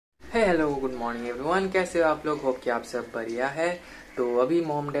Hello good morning everyone, कैसे हो आप लोग? होप कि आप सब बढ़िया है। तो अभी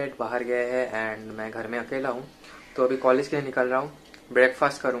मॉम डैड बाहर गए हैं एंड मैं घर में अकेला हूँ। तो अभी कॉलेज के लिए निकल रहा हूँ,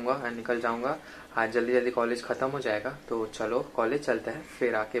 ब्रेकफास्ट करूँगा एंड निकल जाऊँगा। आज जल्दी जल्दी कॉलेज ख़त्म हो जाएगा, तो चलो कॉलेज चलते हैं,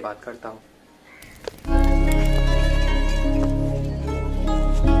 फिर आके बात करता हूँ।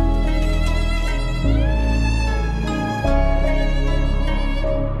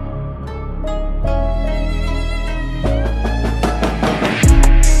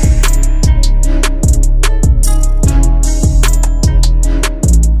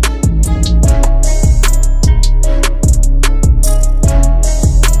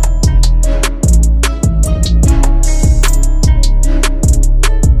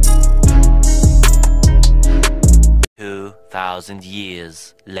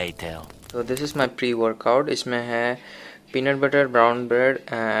 years later. तो this is my pre workout. इसमें है peanut butter, brown bread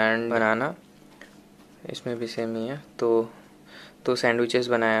and बनाना। इसमें भी सेम ही है। तो सैंडविचेस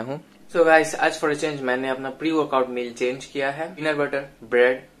बनाया हूँ। सो गाइस, आज फॉर चेंज मैंने अपना प्री वर्कआउट मील चेंज किया है। पीनट बटर,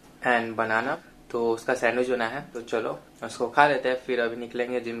 ब्रेड एंड बनाना, तो उसका सैंडविच बना है। तो चलो उसको खा लेते हैं, फिर अभी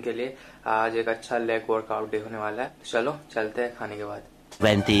निकलेंगे जिम के लिए। आज एक अच्छा लेग वर्कआउट डे होने वाला है। चलो चलते हैं खाने के बाद।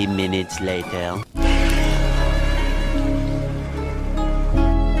 20 minutes later.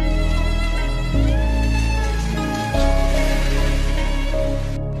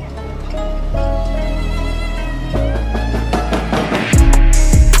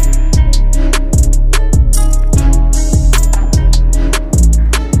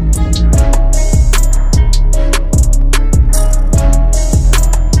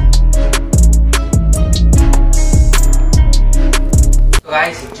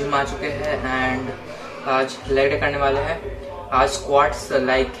 जिम आ चुके हैं एंड आज लेग डे करने वाले हैं। आज स्क्वाट्स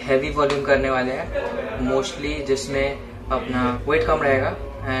लाइक हैवी वॉल्यूम करने वाले हैं मोस्टली, जिसमें अपना वेट कम रहेगा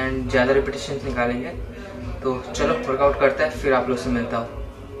एंड ज़्यादा रिपीटेशन निकालेंगे। तो चलो वर्कआउट करते हैं, फिर आप लोग से मिलता हूँ।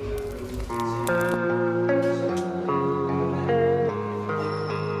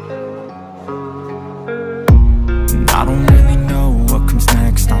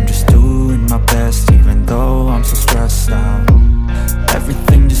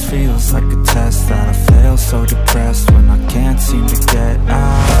 Everything just feels like a test that I fail, so depressed when I can't seem to get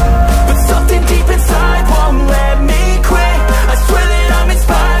out. But something deep inside won't let me quit. I swear that I'm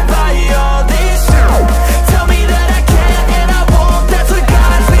inspired by all this shit. Tell me that I can't and I won't. That's what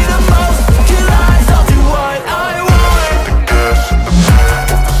guides me the most. Kill eyes, I'll do what I want. The gas in the back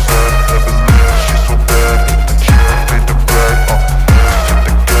of the set, every minute she's so bad. The chance made the bread. The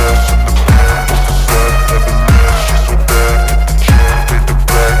gas in the back of the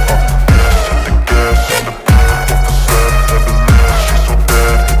set,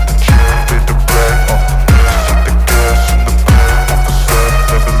 every minute she's so bad.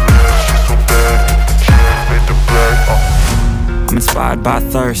 By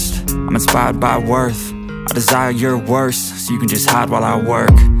thirst, I'm inspired by worth. I desire your worst, so you can just hide while I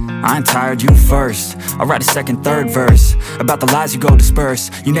work. I ain't tired, you first. I'll write a second, third verse about the lies you go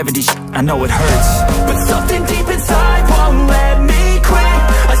disperse. You never did shit, I know it hurts, but something deep inside won't let me quit.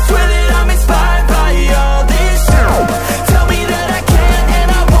 I swear that I'm inspired by all this shit. Tell me that I can't and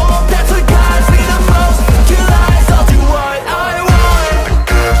I won't. That's what guides me the most. Kill lies, I'll do what I want. The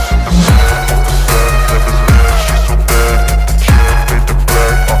gas in the back of the set, every minute she's so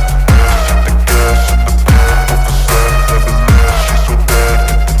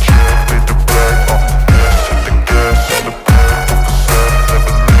bad.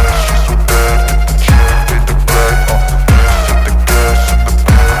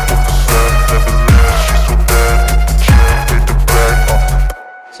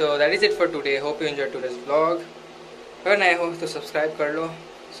 So that is it for today. Hope you enjoyed today's vlog. अगर नए हो तो subscribe कर लो।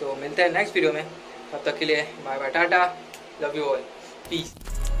 So मिलते हैं next video में, तब तक के लिए bye bye, Tata, love you all, piece.